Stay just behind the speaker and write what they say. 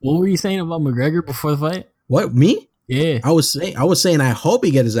What were you saying about McGregor before the fight? What, me? Yeah. I was saying I hope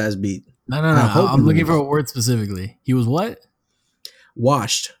he get his ass beat. No. I'm looking for a word specifically. He was what?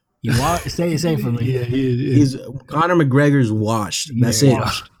 Washed. Say it for me. Yeah, He's Conor McGregor's washed. That's it.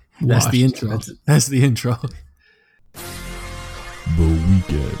 That's the intro. That's the intro. The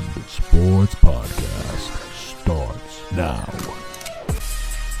Weekend Sports Podcast starts now.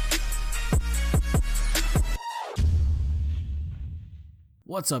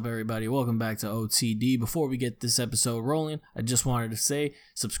 What's up, everybody? Welcome back to OTD. Before we get this episode rolling, I just wanted to say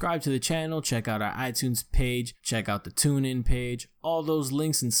subscribe to the channel, check out our iTunes page, check out the TuneIn page. All those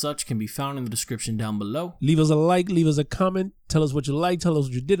links and such can be found in the description down below. Leave us a like, leave us a comment, tell us what you like, tell us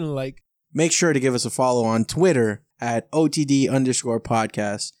what you didn't like. Make sure to give us a follow on Twitter at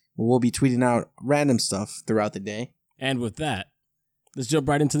OTD_podcast, where we'll be tweeting out random stuff throughout the day. And with that, let's jump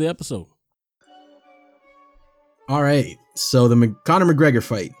right into the episode. All right, so the Conor McGregor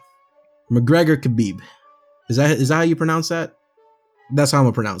fight, McGregor Khabib, is that how you pronounce that? That's how I'm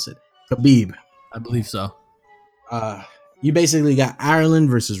gonna pronounce it, Khabib. I believe so. You basically got Ireland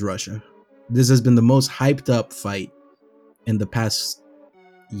versus Russia. This has been the most hyped up fight in the past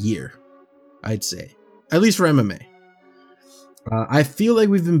year, I'd say, at least for MMA. I feel like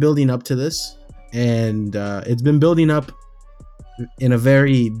we've been building up to this, and it's been building up in a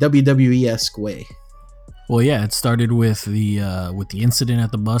very WWE-esque way. Well, yeah, it started with the incident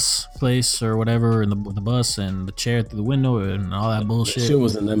at the bus place or whatever, with the bus and the chair through the window and all that bullshit. That shit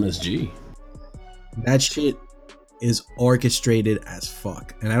was an MSG. That shit is orchestrated as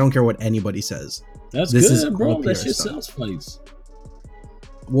fuck, and I don't care what anybody says. That's this good, is bro. That shit stuff. sells fights.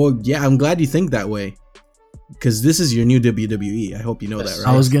 Well, yeah, I'm glad you think that way, because this is your new WWE. I hope you know that,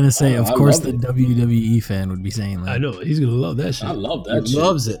 right? I was gonna say, of I course, love the it. WWE fan would be saying that. I know, he's gonna love that shit. I love that He shit.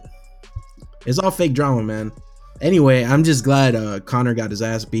 loves it. It's all fake drama, man. Anyway, I'm just glad Conor got his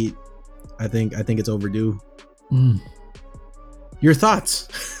ass beat. I think it's overdue. Your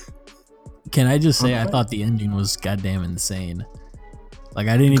thoughts? Can I just say I thought the ending was goddamn insane. Like,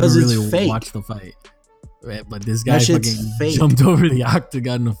 I didn't even 'Cause it's really fake. watch the fight. Right, but this guy That shit's fucking fake. jumped over the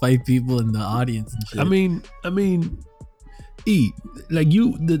octagon to fight people in the audience and shit. I mean, like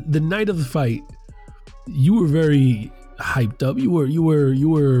you, the night of the fight, you were very hyped up. You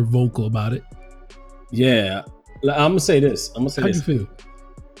were vocal about it. Yeah. I'm gonna say this. How'd you feel?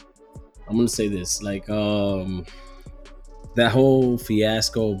 I'm gonna say this. Like, that whole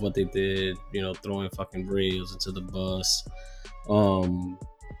fiasco of what they did, throwing fucking rails into the bus, all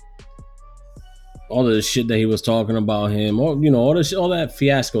the shit that he was talking about him, all that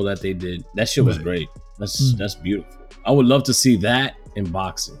fiasco that they did. That shit was great. That's beautiful. I would love to see that in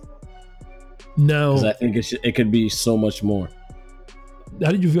boxing. Now, Because I think it could be so much more.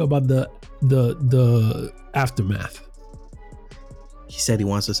 how did you feel about the aftermath? He said he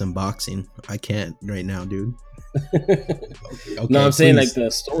wants us in boxing. I can't right now, dude. Okay, No, I'm saying please. like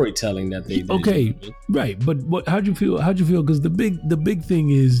the storytelling that they did. Okay, right. But how'd you feel? Because the big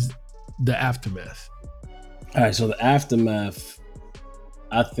thing is the aftermath. All right, so the aftermath,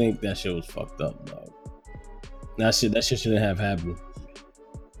 I think that shit was fucked up, dog. That shit shouldn't have happened.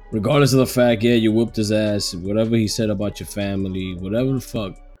 Regardless of the fact, yeah, you whooped his ass, whatever he said about your family, whatever the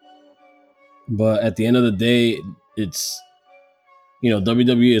fuck. But at the end of the day, it's,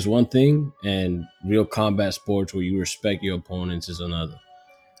 WWE is one thing, and real combat sports where you respect your opponents is another.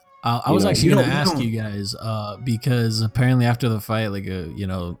 I was actually going to ask you guys because apparently after the fight, like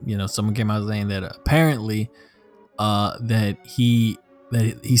someone came out saying that apparently that he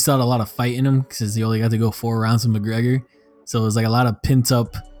saw a lot of fight in him because he only got to go 4 rounds with McGregor, so it was like a lot of pent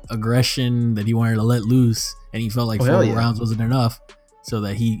up aggression that he wanted to let loose, and he felt like 4 rounds wasn't enough, so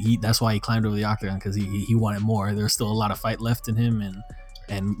that he that's why he climbed over the octagon, because he wanted more. There's still a lot of fight left in him,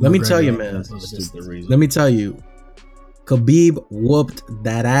 and Let me McGregor, tell you, man. That's just the reason. Let me tell you, Khabib whooped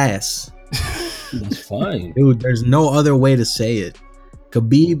that ass. That's fine. Dude, there's no other way to say it.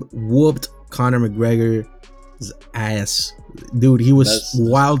 Khabib whooped Conor McGregor's ass. Dude, he was That's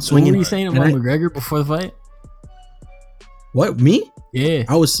wild What swinging. were you saying about McGregor before the fight? What, me? Yeah.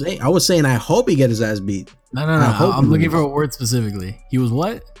 I was saying I hope he get his ass beat. No. hope I'm he looking loses. for a word specifically. He was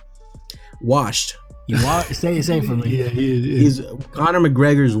what? Washed. Say it for me. Yeah, He's Conor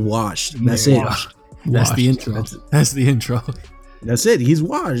McGregor's washed. That's it. That's the intro. That's the intro. That's it. He's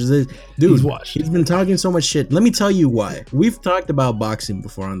washed. Dude, He's washed. He's been talking so much shit. Let me tell you why. We've talked about boxing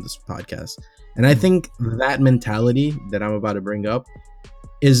before on this podcast, and I think that mentality that I'm about to bring up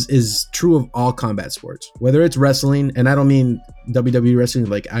is true of all combat sports, whether it's wrestling, and I don't mean WWE wrestling,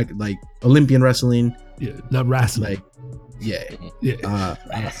 like Olympian wrestling, not wrestling. like yeah, yeah.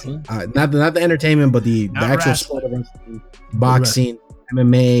 Wrestling? not the entertainment, but the Not actual wrestling. sport of wrestling, boxing,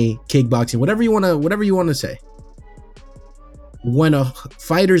 MMA, kickboxing, whatever you want to say. When a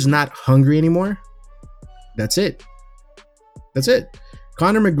fighter's not hungry anymore, that's it. That's it.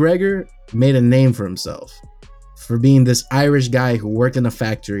 Conor McGregor made a name for himself for being this Irish guy who worked in a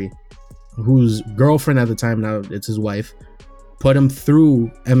factory, whose girlfriend at the time, now it's his wife, put him through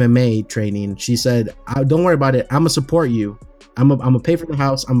MMA training. She said, don't worry about it. I'm going to support you. I'm going to pay for the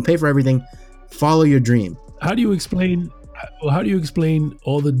house. I'm going to pay for everything. Follow your dream. How do you explain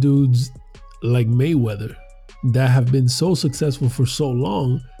all the dudes like Mayweather that have been so successful for so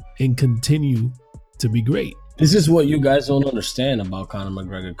long and continue to be great? This is what you guys don't understand about Conor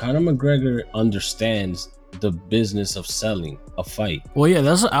McGregor. Conor McGregor understands the business of selling a fight. Well, yeah,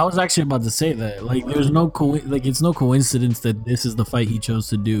 that's what I was actually about to say. That like, there's no it's no coincidence that this is the fight he chose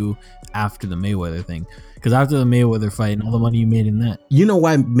to do after the Mayweather thing. Because after the Mayweather fight and all the money you made in that, you know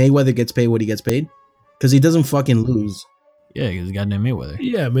why Mayweather gets paid what he gets paid? Because he doesn't fucking lose. Yeah, because he goddamn Mayweather.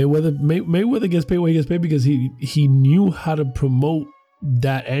 Yeah, Mayweather gets paid what he gets paid because he knew how to promote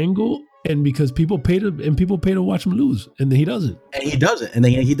that angle. And because people pay to watch him lose, and then he doesn't. And he doesn't.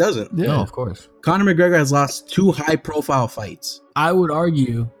 Yeah, No, of course. Conor McGregor has lost 2 high-profile fights. I would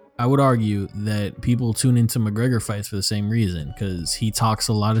argue that people tune into McGregor fights for the same reason, because he talks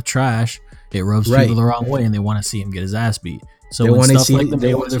a lot of trash. It rubs people the wrong way, and they want to see him get his ass beat. So when stuff like the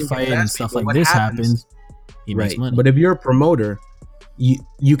Mayweather fight and stuff like this happens, he makes money. But if you're a promoter,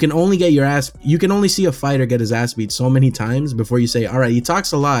 you can only get your ass. You can only see a fighter get his ass beat so many times before you say, all right, he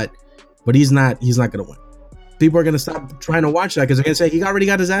talks a lot, but he's not gonna win. People are gonna stop trying to watch that because they're gonna say he already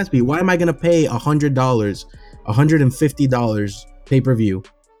got his ass beat. Why am I gonna pay $100, $150 pay-per-view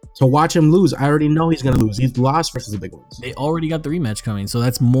to watch him lose? I already know he's gonna lose. He's lost versus the big ones. They already got the rematch coming, so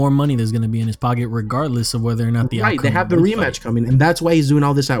that's more money that's gonna be in his pocket, regardless of whether or not the outcome. They have the rematch coming, and that's why he's doing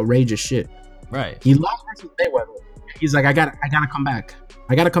all this outrageous shit. Right. He lost versus Mayweather. He's like, I gotta come back.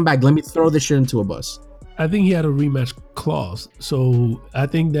 Let me throw this shit into a bus. I think he had a rematch clause. So I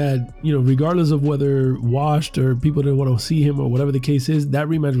think that, regardless of whether washed or people didn't want to see him or whatever the case is, that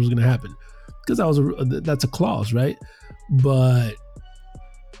rematch was going to happen because that's a clause, right? But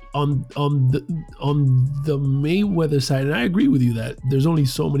on the Mayweather side, and I agree with you that there's only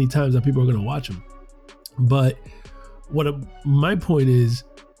so many times that people are going to watch him. But my point is,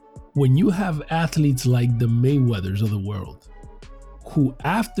 when you have athletes like the Mayweathers of the world, who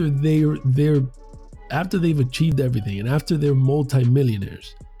after they've achieved everything and after they're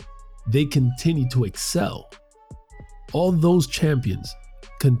multimillionaires, they continue to excel. All those champions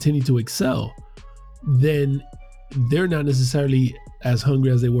continue to excel, then they're not necessarily as hungry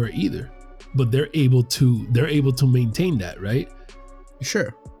as they were either, but they're able to maintain that, right?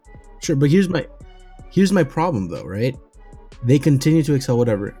 Sure. But here's my problem though, right? They continue to excel,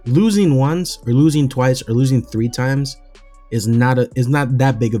 whatever. Losing once or losing twice or losing 3 times is not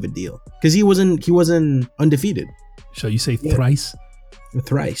that big of a deal because he wasn't undefeated. Shall you say thrice?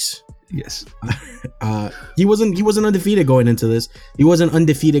 Thrice. Yes. He wasn't undefeated going into this. He wasn't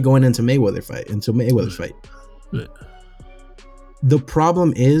undefeated going into Mayweather's fight. Right. The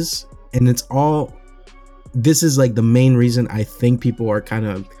problem is, and this is like the main reason I think people are kind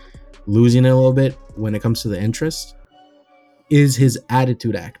of losing it a little bit when it comes to the interest, is his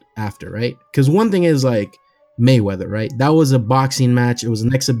attitude after, right? Because one thing is like Mayweather, right? That was a boxing match. It was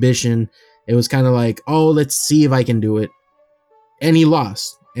an exhibition. It was kind of like, oh, let's see if I can do it. And he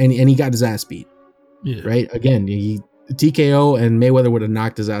lost. And he got his ass beat. Yeah. Right? Again, TKO and Mayweather would have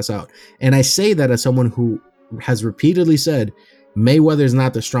knocked his ass out. And I say that as someone who has repeatedly said Mayweather is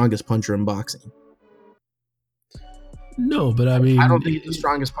not the strongest puncher in boxing. No, but I mean, I don't think he's the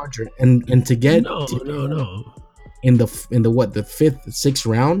strongest puncher. And to get no. in the 5th, 6th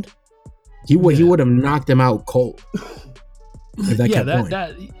round, he would have knocked him out cold. If that kept going.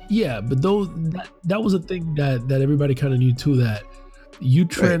 That was a thing that everybody kind of knew too, that you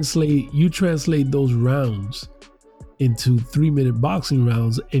translate those rounds into 3-minute boxing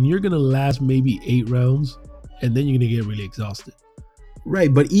rounds, and you're gonna last maybe 8 rounds, and then you're gonna get really exhausted.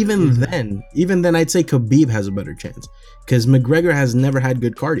 Right, but even then, I'd say Khabib has a better chance because McGregor has never had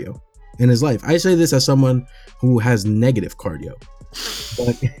good cardio in his life. I say this as someone who has negative cardio,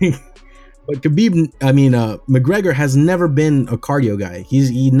 but Khabib, McGregor has never been a cardio guy.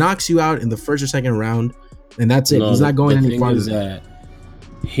 He knocks you out in the 1st or 2nd round, and that's it. No, he's not going any farther. Is that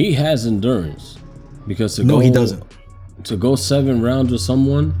he has endurance because he doesn't. To go 7 rounds with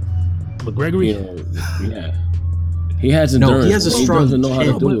someone, McGregor, he has endurance. No, he has a strong. He doesn't know how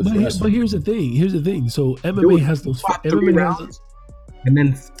to do it. But here's the thing. So MMA has those 3 rounds, and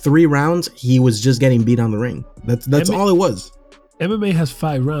then 3 rounds he was just getting beat on the ring. That's all it was. MMA has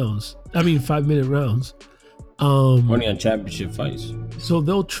 5 rounds. 5-minute rounds. Money on championship fights. So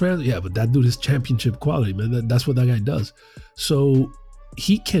they'll but that dude is championship quality, man. That's what that guy does. So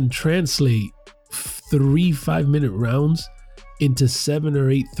he can translate 3 5-minute rounds into 7 or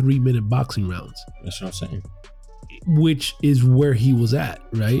 8 3-minute boxing rounds. That's what I'm saying. Which is where he was at,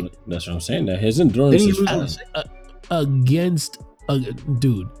 right? That's what I'm saying. That his endurance is fast. Against a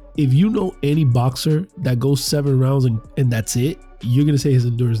dude. If you know any boxer that goes 7 rounds and that's it, you're gonna say his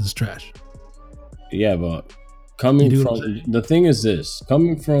endurance is trash. Yeah, but the thing is this, he's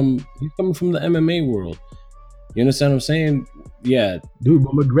coming from the MMA world. You understand what I'm saying? Yeah. Dude,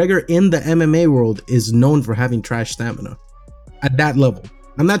 but McGregor in the MMA world is known for having trash stamina at that level.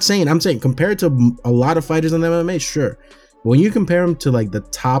 I'm saying compared to a lot of fighters in MMA, sure. But when you compare him to like the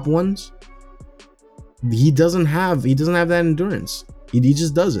top ones, he doesn't have that endurance. He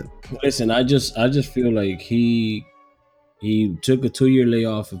just doesn't. Listen, I just feel like he took a 2-year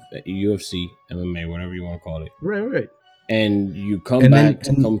layoff of UFC, MMA, whatever you want to call it. Right. And you come back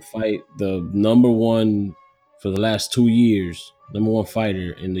to come fight the number one for the last 2 years, number one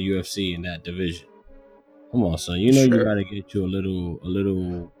fighter in the UFC in that division. Come on, son. You know you gotta get you a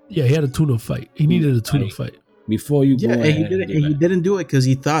little. Yeah, he had a tune-up fight. He needed a tune-up fight before you go. Yeah, and he didn't do it because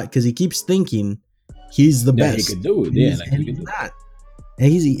he keeps thinking he's the best. He could do it. Yeah, he could do not.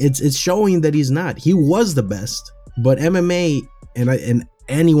 And it's showing that he's not. He was the best, but MMA and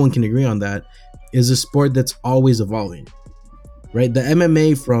anyone can agree on that is a sport that's always evolving. Right? The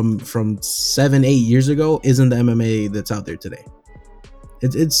MMA from 7-8 years ago isn't the MMA that's out there today.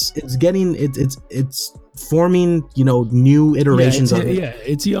 It's forming, new iterations of it. Yeah,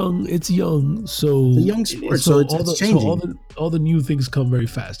 it's young. It's young. So it's a young sport. So it's changing. So all the new things come very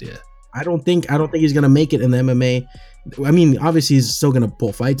fast. Yeah. I don't think he's gonna make it in the MMA. I mean, obviously he's still gonna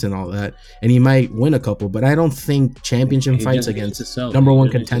pull fights and all that, and he might win a couple. But I don't think championship fights against number one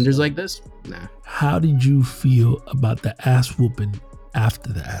contenders like this. Nah. How did you feel about the ass whooping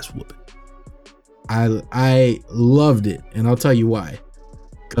after the ass whooping? I loved it, and I'll tell you why.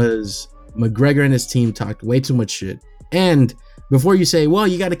 Because McGregor and his team talked way too much shit. And before you say, well,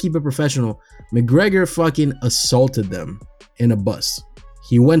 you got to keep it professional, McGregor fucking assaulted them in a bus.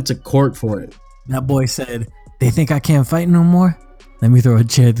 He went to court for it. That boy said, they think I can't fight no more? Let me throw a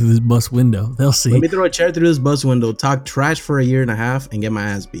chair through this bus window. They'll see. Let me throw a chair through this bus window, talk trash for a year and a half, and get my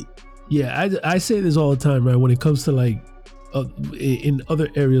ass beat. Yeah, I say this all the time, right? When it comes to like, in other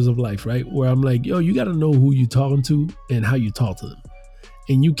areas of life, right? Where I'm like, yo, you got to know who you're talking to and how you talk to them.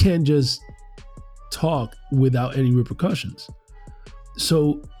 And you can't just talk without any repercussions.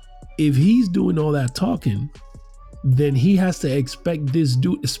 So if he's doing all that talking, then he has to expect this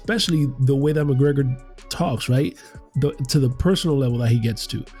dude, especially the way that McGregor talks, right? To the personal level that he gets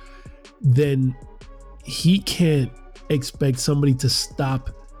to, then he can't expect somebody to stop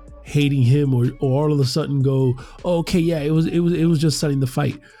hating him or all of a sudden go, oh, okay, yeah, it was just selling the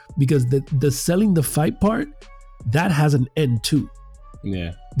fight. Because the selling the fight part, that has an end too.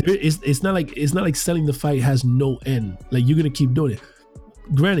 Yeah, it's not like selling the fight has no end. Like, you're gonna keep doing it.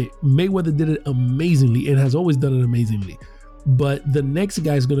 Granted, Mayweather did it amazingly and has always done it amazingly. But the next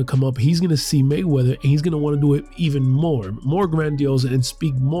guy's gonna come up. He's gonna see Mayweather and he's gonna want to do it even more grandiose and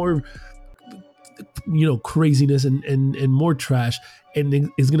speak more, craziness and more trash. And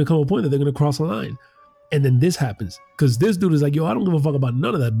then it's gonna come a point that they're gonna cross a line. And then this happens because this dude is like, yo, I don't give a fuck about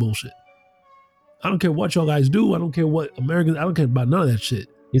none of that bullshit. I don't care what y'all guys do. I don't care what Americans. I don't care about none of that shit.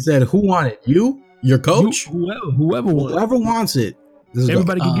 He said, "Who want it? You, your coach, whoever wants it.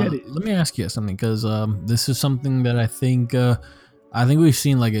 Everybody can get it." Let me ask you something, because this is something that I think we've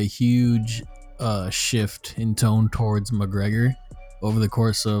seen like a huge shift in tone towards McGregor over the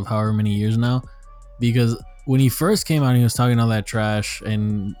course of however many years now. Because when he first came out, he was talking all that trash,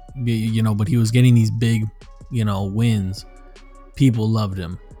 and but he was getting these big, wins. People loved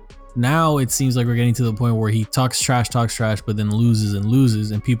him. Now it seems like we're getting to the point where he talks trash, but then loses,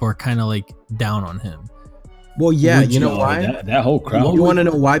 and people are kind of like down on him. Well, yeah, you know why? That whole crowd. You want to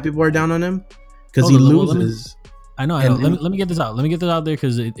know why people are down on him? Because he loses. I know. Let me get this out. Let me get this out there,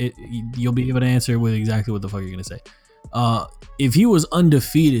 because you'll be able to answer with exactly what the fuck you're gonna say. If he was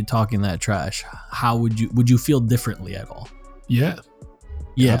undefeated talking that trash, how would you feel differently at all? Yeah,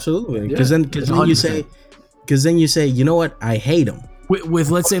 absolutely. Because then you say, you know what? I hate him. With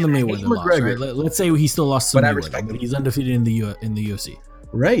let's say the Mayweather loss, right? Let's say he still lost to Mayweather, but he's undefeated in the UFC.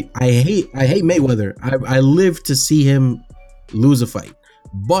 Right. I hate Mayweather. I live to see him lose a fight.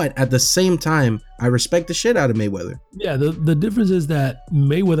 But at the same time, I respect the shit out of Mayweather. Yeah, the difference is that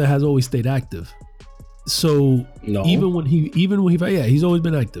Mayweather has always stayed active. So even when he he's always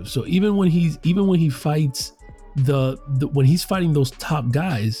been active. So even when he fights when he's fighting those top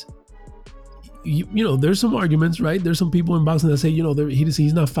guys, you know, there's some arguments, right? There's some people in boxing that say, you know,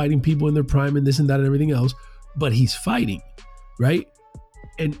 he's not fighting people in their prime and this and that and everything else, but he's fighting, right?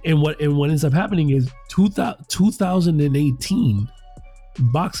 And what ends up happening is 2018,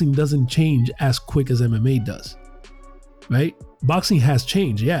 boxing doesn't change as quick as MMA does, right? Boxing has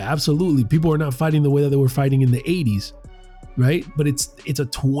changed, yeah, absolutely. People are not fighting the way that they were fighting in the 80s, right? But it's a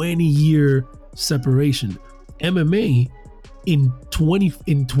 20-year separation. MMA in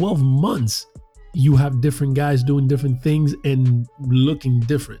 12 months, you have different guys doing different things and looking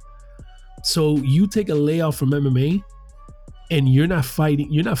different. So you take a layoff from MMA and you're not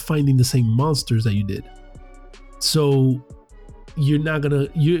finding the same monsters that you did. So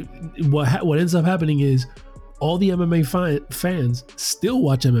what ends up happening is all the MMA fans still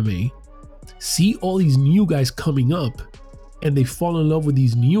watch MMA, see all these new guys coming up, and they fall in love with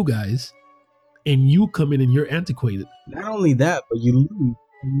these new guys, and you come in and you're antiquated. Not only that, but you lose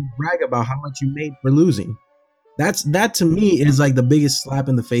and you brag about how much you made for losing. That to me is like the biggest slap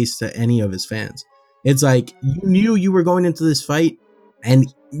in the face to any of his fans. It's like, you knew you were going into this fight,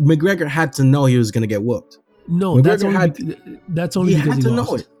 and McGregor had to know he was going to get whooped. No, McGregor that's only because he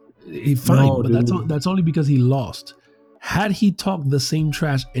lost. Know it. Fine, No, but that's only because he lost. Had he talked the same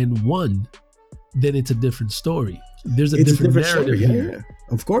trash and won, then it's a different story. There's a different narrative here. Yeah,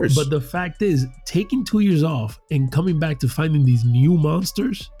 of course. But the fact is, taking 2 years off and coming back to finding these new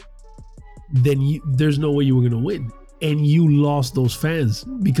monsters, then there's no way you were going to win. And you lost those fans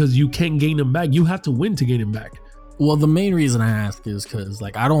because you can't gain them back. You have to win to gain them back. Well, the main reason I ask is because,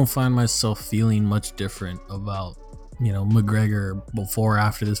 like, I don't find myself feeling much different about, you know, McGregor before or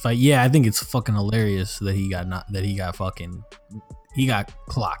after this fight. Yeah, I think it's fucking hilarious that he got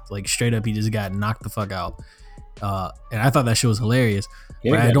clocked. Like, straight up, he just got knocked the fuck out. And I thought that shit was hilarious.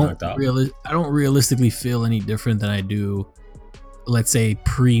 Yeah, but I don't realistically feel any different than I do, let's say,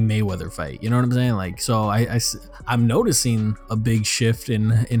 pre-Mayweather fight. You know what I'm saying? Like, so I'm noticing a big shift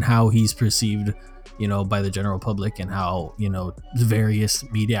in how he's perceived, you know, by the general public, and how, you know, various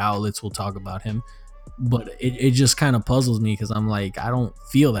media outlets will talk about him. But it just kind of puzzles me, because I'm like, I don't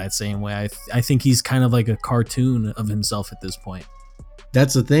feel that same way. I think he's kind of like a cartoon of himself at this point.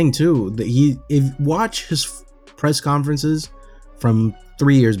 That's the thing too. If watch his press conferences from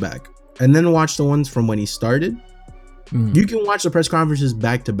 3 years back, and then watch the ones from when he started. You can watch the press conferences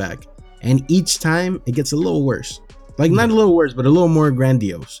back to back, and each time it gets a little worse. Like, not a little worse, but a little more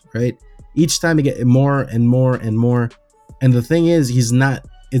grandiose, right? Each time it gets more and more and more. And the thing is, he's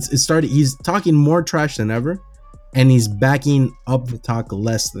talking more trash than ever, and he's backing up the talk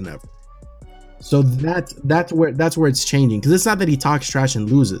less than ever. So that's where it's changing, because it's not that he talks trash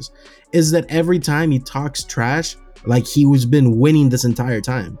and loses, is that every time he talks trash, like he was been winning this entire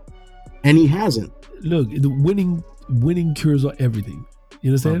time, and he hasn't. Look, the winning cures everything.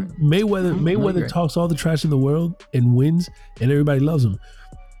 You understand? Okay. Mayweather talks all the trash in the world and wins, and everybody loves him.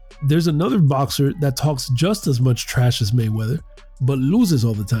 There's another boxer that talks just as much trash as Mayweather, but loses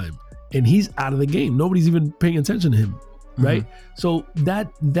all the time, and he's out of the game. Nobody's even paying attention to him, right? So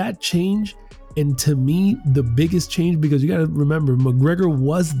that change. And to me, the biggest change, because you got to remember, McGregor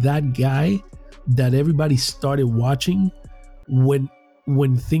was that guy that everybody started watching when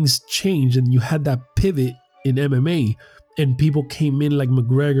things changed and you had that pivot in MMA, and people came in like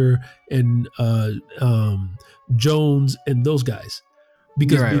McGregor and Jones and those guys.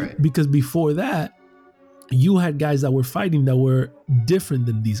 Because before that, you had guys that were fighting that were different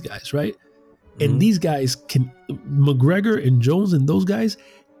than these guys, right? And these guys McGregor and Jones and those guys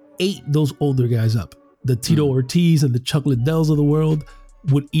ate those older guys up. The Tito Ortiz and the Chuck Liddells of the world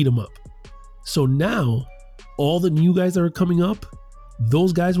would eat them up. So now, all the new guys that are coming up,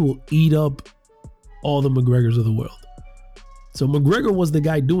 those guys will eat up all the McGregors of the world. So McGregor was the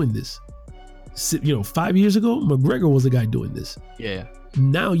guy doing this. 5 years ago, McGregor was the guy doing this. Yeah.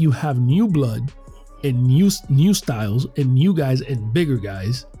 Now you have new blood and new styles and new guys and bigger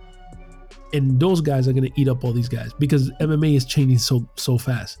guys. And those guys are going to eat up all these guys, because MMA is changing so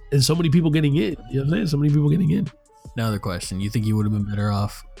fast. And so many people getting in. You know what I'm saying? So many people getting in. Another question. You think he would have been better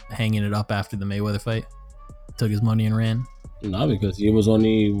off hanging it up after the Mayweather fight? Took his money and ran? No, because he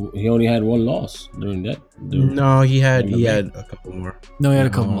only had one loss during that. No, he had a couple more. No, he had a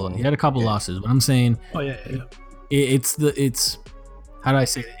couple more. He had a couple losses. But I'm saying, it's how do I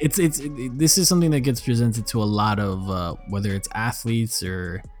say it? This is something that gets presented to a lot of whether it's athletes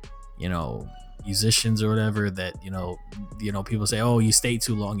or, you know, musicians or whatever, that you know people say, oh, you stayed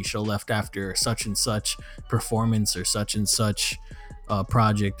too long, you should have left after such and such performance or such and such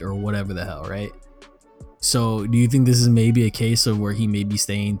project or whatever the hell, right? So do you think this is maybe a case of where he may be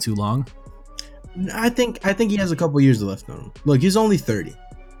staying too long? I think he has a couple years left on him. Look, he's only 30,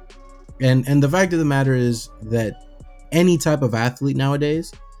 And the fact of the matter is that any type of athlete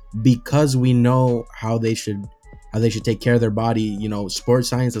nowadays, because we know how they should take care of their body, you know, sports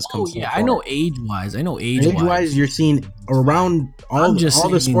science has come so far. I know age-wise. Age-wise, you're seeing around all the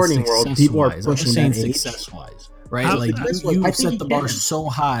sporting world, people are pushing that age. Success-wise, right? Like you set the bar so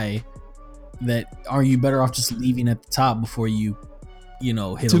high that are you better off just leaving at the top before you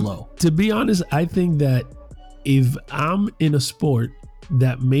hit a low? To be honest, I think that if I'm in a sport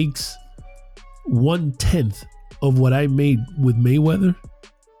that makes 1/10 of what I made with Mayweather,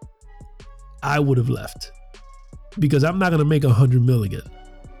 I would have left, because I'm not gonna make $100 million again.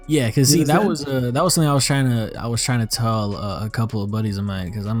 Yeah, because see, that was something I was trying to tell a couple of buddies of mine,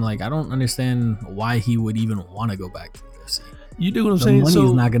 because I'm like, I don't understand why he would even want to go back to the UFC. You do what I'm saying? The money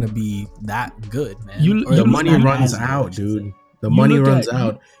is not gonna be that good, man. The money runs out, dude. The money runs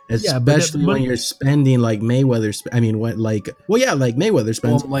out, especially when you're spending like Mayweather. Like Mayweather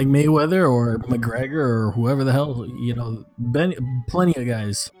spends. Like Mayweather or McGregor or whoever the hell, plenty of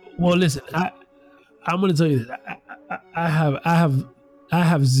guys. Well, listen, I'm going to tell you this. I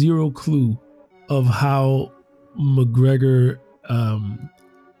have zero clue of how McGregor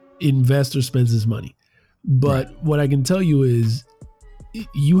invests or spends his money. But what I can tell you is,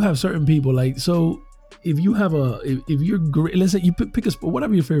 you have certain people, like, so if you have if you're great, let's say you pick a sport,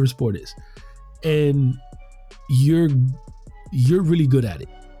 whatever your favorite sport is, and you're really good at it.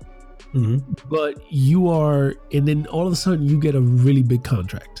 Mm-hmm. But and then all of a sudden you get a really big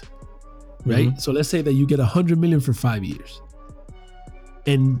contract, right? Mm-hmm. So let's say that you get $100 million for 5 years,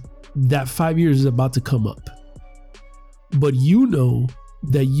 and that 5 years is about to come up, but you know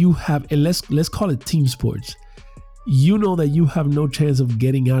that you have, and let's call it team sports. You know that you have no chance of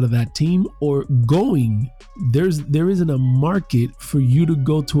getting out of that team or going. There isn't a market for you to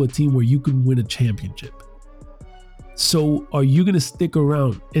go to a team where you can win a championship. So are you going to stick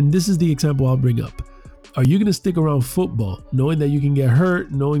around? And this is the example I'll bring up. Are you going to stick around football knowing that you can get hurt,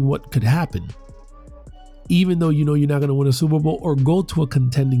 knowing what could happen, even though you know you're not going to win a Super Bowl, or go to a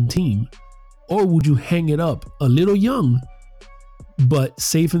contending team? Or would you hang it up a little young, but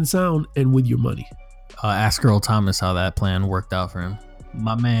safe and sound and with your money? Ask Earl Thomas how that plan worked out for him.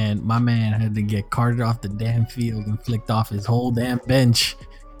 My man had to get carted off the damn field and flicked off his whole damn bench.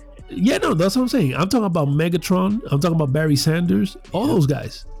 Yeah, no, that's what I'm saying. I'm talking about Megatron. I'm talking about Barry Sanders. All those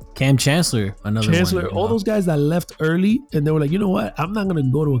guys. Cam Chancellor, another one. All those guys that left early and they were like, you know what? I'm not going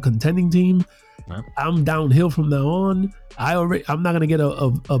to go to a contending team. Yep. I'm downhill from now on. I'm not going to get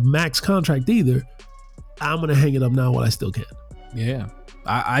a max contract either. I'm going to hang it up now while I still can. Yeah.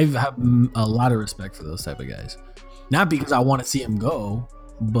 I have a lot of respect for those type of guys. Not because I want to see him go,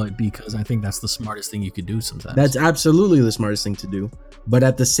 but because I think that's the smartest thing you could do sometimes. That's absolutely the smartest thing to do. But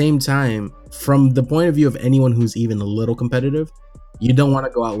at the same time, from the point of view of anyone who's even a little competitive, you don't want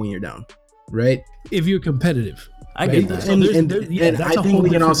to go out when you're down, right? If you're competitive. I get that. And I think we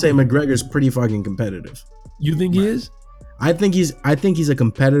can all say McGregor's pretty fucking competitive. You think he is? I think he's a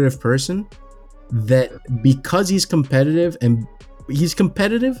competitive person, that because he's competitive,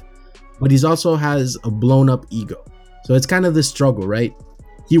 but he's also has a blown up ego. So it's kind of this struggle, right?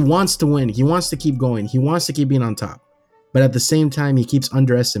 He wants to win. He wants to keep going. He wants to keep being on top. But at the same time, he keeps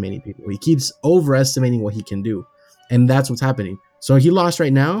underestimating people. He keeps overestimating what he can do. And that's what's happening. So he lost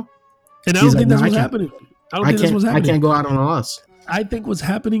right now. And I don't think that's what's happening. I can't go out on a loss. I think what's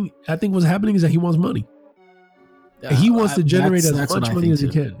happening is that he wants money. He wants to generate as much money as he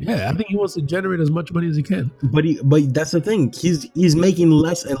can. Yeah, I think he wants to generate as much money as he can. But that's the thing. He's making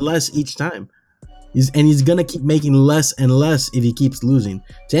less and less each time. He's gonna keep making less and less if he keeps losing.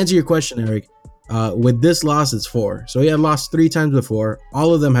 To answer your question, Eric, with this loss, it's 4. So he had lost 3 times before.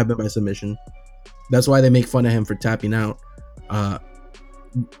 All of them have been by submission. That's why they make fun of him for tapping out.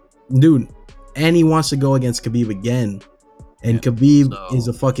 Dude, and he wants to go against Khabib again. And Khabib is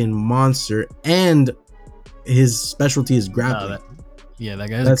a fucking monster. And his specialty is grappling. That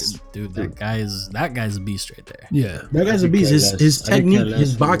guy's a beast right there. Yeah, that guy's a beast. His technique,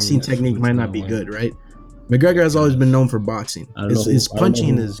 his boxing technique might not be good, right? McGregor has always been known for boxing. His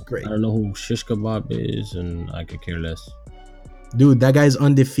punching is great. I don't know who Shish Kebab is, and I could care less. Dude, that guy's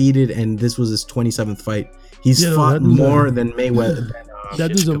undefeated, and this was his 27th fight. He's fought more than Mayweather. That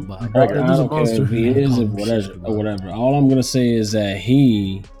dude's a monster. If he is or whatever. All I'm gonna say is that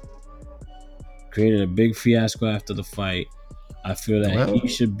he created a big fiasco after the fight. I feel that he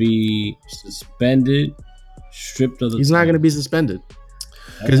should be suspended, stripped of the. He's not going to be suspended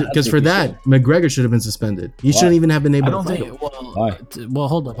because for that, McGregor should have been suspended. He shouldn't even have been able to fight. Well,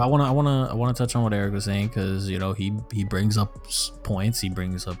 hold up. I want to touch on what Eric was saying, because he brings up points. He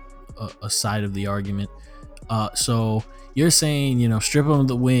brings up a side of the argument. So you're saying, you know, strip him of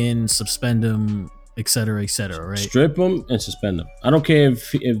the win, suspend him, et cetera, right? Strip him and suspend him. I don't care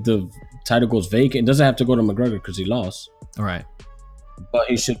if the title goes vacant. It doesn't have to go to McGregor because he lost. All right. But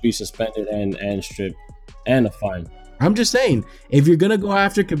he should be suspended and stripped and a fine. I'm just saying, if you're gonna go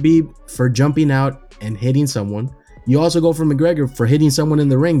after Khabib for jumping out and hitting someone, you also go for McGregor for hitting someone in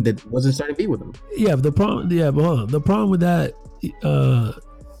the ring that wasn't starting to be with him. Yeah, but hold on. The problem with that,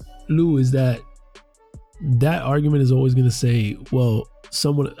 Lou, is that argument is always going to say, well,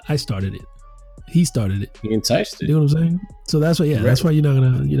 I started it. He started it. He enticed it. You know what I'm saying? So that's why, Right. that's why you're not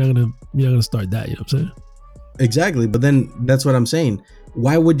gonna start that. You know what I'm saying? Exactly, but then that's what I'm saying.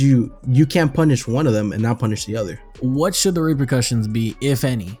 Why would you can't punish one of them and not punish the other? What should the repercussions be, if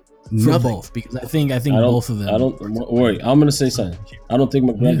any, for Nothing. both? Because I think both of them. I don't worry. I'm gonna say something. I don't think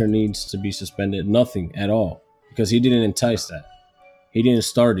McGregor needs to be suspended. Nothing at all, because he didn't entice that. He didn't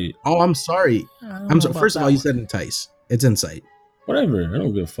start it. Oh, I'm sorry. I'm sorry. First of all, you said entice. It's incite. Whatever. I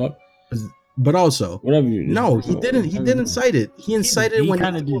don't give a fuck. But also, Whatever. You, no, he didn't. He didn't incite it. He incited he when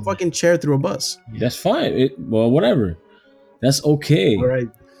kinda he threw a did. fucking chair through a bus. That's fine. Whatever. That's okay. All right.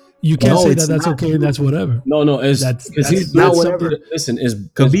 You can't No, say it's that's not. okay and that's whatever. No, it's That's- because that's he's not doing whatever. something. Listen,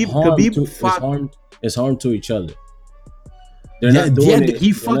 Khabib fought. It's harm to each other. They're not doing it.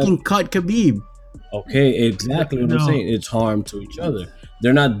 He they're fucking not- cut Khabib. Okay, exactly what No. I'm saying. It's harm to each other.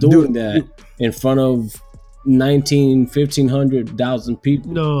 They're not doing that in front of 1,500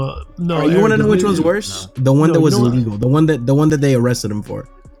 people. No. All right, you Eric, want to know which the- one's worse? The one No, that was you know what? illegal. The one that they arrested him for.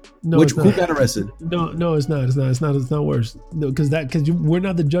 No, Which it's who not. got arrested? No, it's not. It's not worse. No, because we're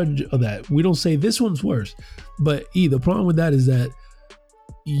not the judge of that. We don't say this one's worse. But the problem with that is that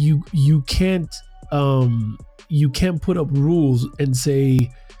you can't put up rules and say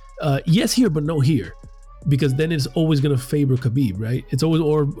yes here but no here, because then it's always gonna favor Khabib, right? It's always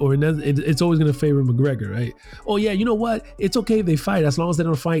it's always gonna favor McGregor, right? Oh yeah, you know what? It's okay if they fight as long as they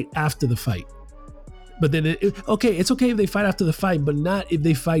don't fight after the fight. But then it's okay if they fight after the fight, but not if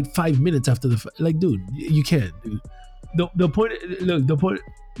they fight 5 minutes after the fight. Like, dude, you can't, dude. The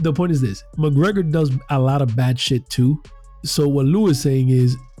point is this: McGregor does a lot of bad shit too. So what Lou is saying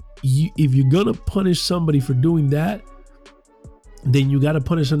is, if you're gonna punish somebody for doing that, then you got to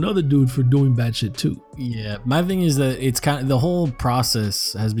punish another dude for doing bad shit too. Yeah, my thing is that it's kind of the whole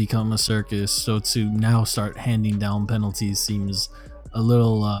process has become a circus. So to now start handing down penalties seems a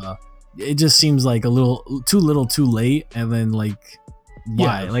little. It just seems like a little too late, and then like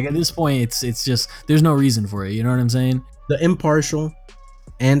why? Yeah. Like at this point, it's just there's no reason for it. You know what I'm saying? The impartial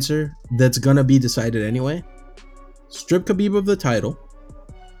answer that's gonna be decided anyway. Strip Khabib of the title.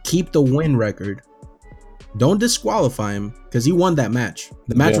 Keep the win record. Don't disqualify him because he won that match.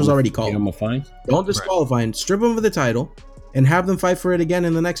 The match was already called. Give him a fine. Don't disqualify him. Strip him of the title, and have them fight for it again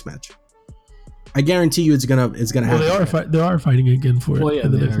in the next match. I guarantee you, it's gonna Well, happen. they are fighting again for it. Well, yeah,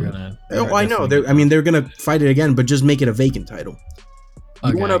 in the they're next one. gonna. Oh, I know. They're gonna fight it again, but just make it a vacant title. You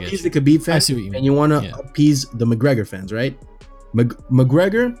Okay, want I to get appease you. the Khabib I fans, see what you mean. and you want to Yeah. appease the McGregor fans, right?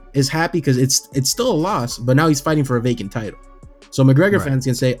 McGregor is happy because it's still a loss, but now he's fighting for a vacant title. So McGregor Right. fans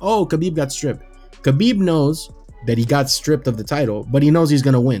can say, "Oh, Khabib got stripped." Khabib knows that he got stripped of the title, but he knows he's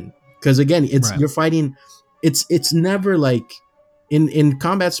gonna win because again, Right. you're fighting. It's never like in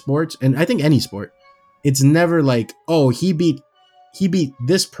combat sports, and I think any sport, it's never like, oh, he beat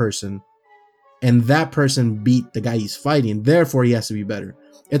this person, and that person beat the guy he's fighting, therefore he has to be better.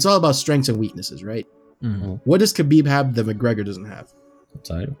 It's all about strengths and weaknesses, right? Mhm. What does Khabib have that McGregor doesn't have?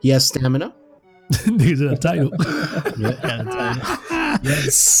 Title. He has stamina. There's a title.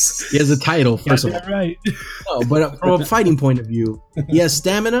 Yes. He has a title, first of all. Goddamn right. No, but from a fighting point of view, he has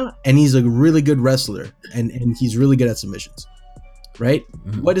stamina and he's a really good wrestler and he's really good at submissions, right?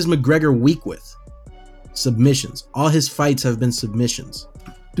 Mhm. What is McGregor weak with? Submissions. All his fights have been submissions.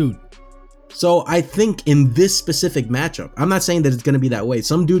 Dude, So I think in this specific matchup, I'm not saying that it's going to be that way.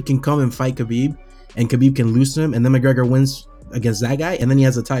 Some dude can come and fight Khabib and Khabib can lose to him and then McGregor wins against that guy and then he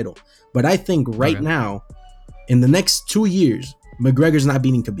has a title. But I think right Okay. now, in the next 2 years, McGregor's not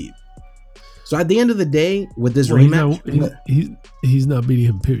beating Khabib. So at the end of the day, with this well, rematch, he's not beating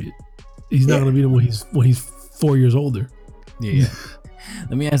him, period. He's not Yeah. going to beat him when he's 4 years older. Yeah.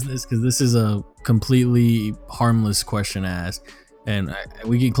 Let me ask this because this is a completely harmless question to ask, and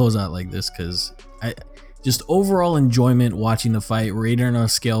we can close out like this because I just overall enjoyment watching the fight. Rated on a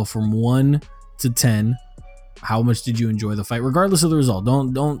scale from 1 to 10. How much did you enjoy the fight, regardless of the result?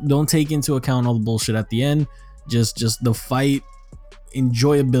 Don't take into account all the bullshit at the end. Just the fight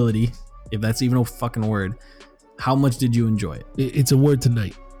enjoyability, if that's even a fucking word. How much did you enjoy it? It's a word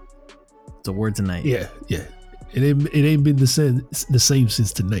tonight. It's a word tonight. Yeah. It ain't been the same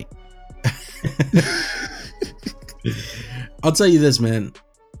since tonight. I'll tell you this, man.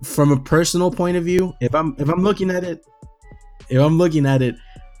 From a personal point of view, if I'm looking at it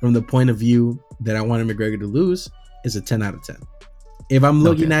from the point of view that I wanted McGregor to lose, it's a 10 out of 10. If I'm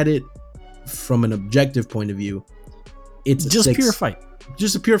looking at it from an objective point of view, it's just a 6, pure fight.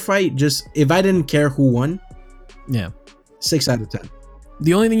 Just a pure fight. Just if I didn't care who won, yeah, 6 out of 10.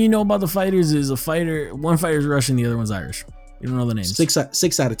 The only thing you know about the fighters is one fighter's Russian, the other one's Irish. You don't know the names. 6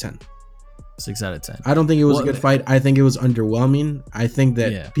 out of 10. 6 out of 10. I don't think it was a good fight. I think it was underwhelming. I think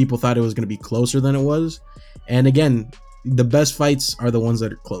that people thought it was going to be closer than it was. And again, the best fights are the ones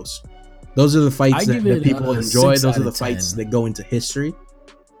that are close. Those are the fights that people enjoy. Those are the fights that go into history.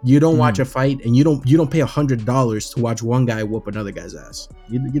 You don't watch a fight and you don't pay $100 to watch one guy whoop another guy's ass.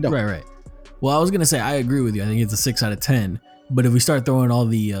 You don't. Right. Well, I was gonna say I agree with you. I think it's a 6 out of 10. But if we start throwing all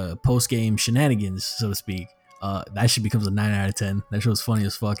the post-game shenanigans, so to speak, that shit becomes a 9 out of 10. That show's funny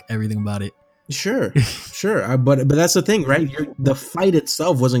as fuck. Everything about it. Sure. But that's the thing, right? The fight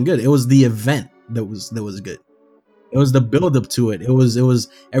itself wasn't good. It was the event that was good. It was the build up to it. It was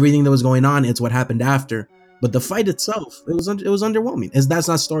everything that was going on. It's what happened after. But the fight itself, it was underwhelming. That's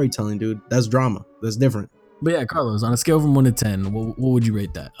not storytelling, dude. That's drama. That's different. But yeah, Carlos, on a scale from 1 to 10, what would you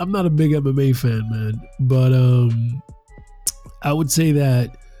rate that? I'm not a big MMA fan, man, but I would say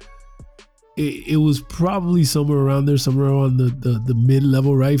that it was probably somewhere around there, somewhere around the mid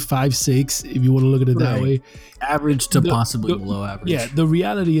level, right? 5-6, if you want to look at it that way. Average to possibly below average. Yeah, the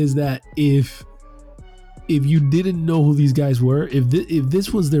reality is that if you didn't know who these guys were, if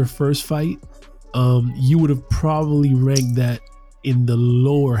this was their first fight, you would have probably ranked that in the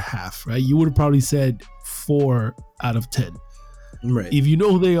lower half, right? You would have probably said 4 out of 10. Right. If you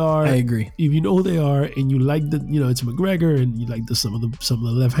know who they are, I agree. If you know who they are, and you like it's McGregor, and you like some of the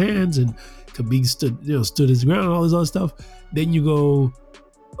left hands, and Khabib stood his ground, and all this other stuff, then you go,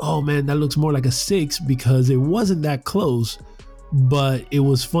 oh man, that looks more like a 6 because it wasn't that close, but it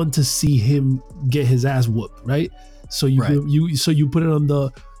was fun to see him get his ass whooped, right? So you put it on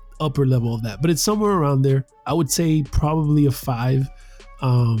the upper level of that, but it's somewhere around there. I would say probably a 5,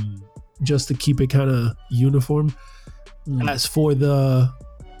 just to keep it kind of uniform. As for the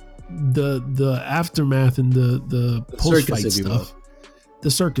aftermath and the post fight stuff, the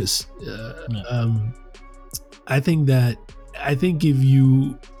circus, I think if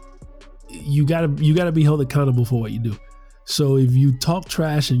you gotta be held accountable for what you do. So if you talk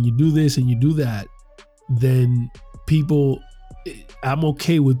trash and you do this and you do that, then I'm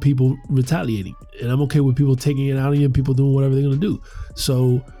okay with people retaliating, and I'm okay with people taking it out on you and people doing whatever they're gonna do.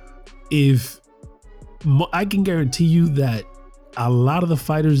 So I can guarantee you that a lot of the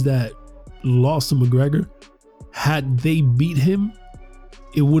fighters that lost to McGregor, had they beat him,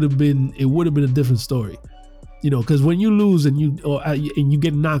 it would have been a different story. Because when you lose and you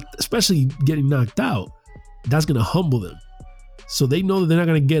get knocked, especially getting knocked out, that's gonna humble them. So they know that they're not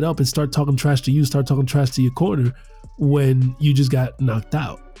gonna get up and start talking trash to you, start talking trash to your corner when you just got knocked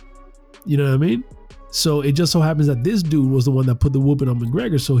out. You know what I mean? So it just so happens that this dude was the one that put the whooping on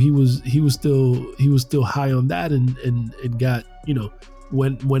McGregor, so he was still high on that and got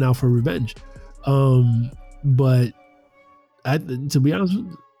went out for revenge. But to be honest,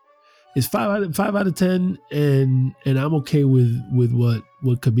 it's 5 out of 10, and I'm okay with what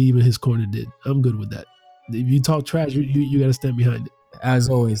Khabib and his corner did. I'm good with that. If you talk trash, you got to stand behind it. As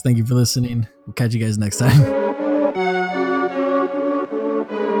always, thank you for listening. We'll catch you guys next time.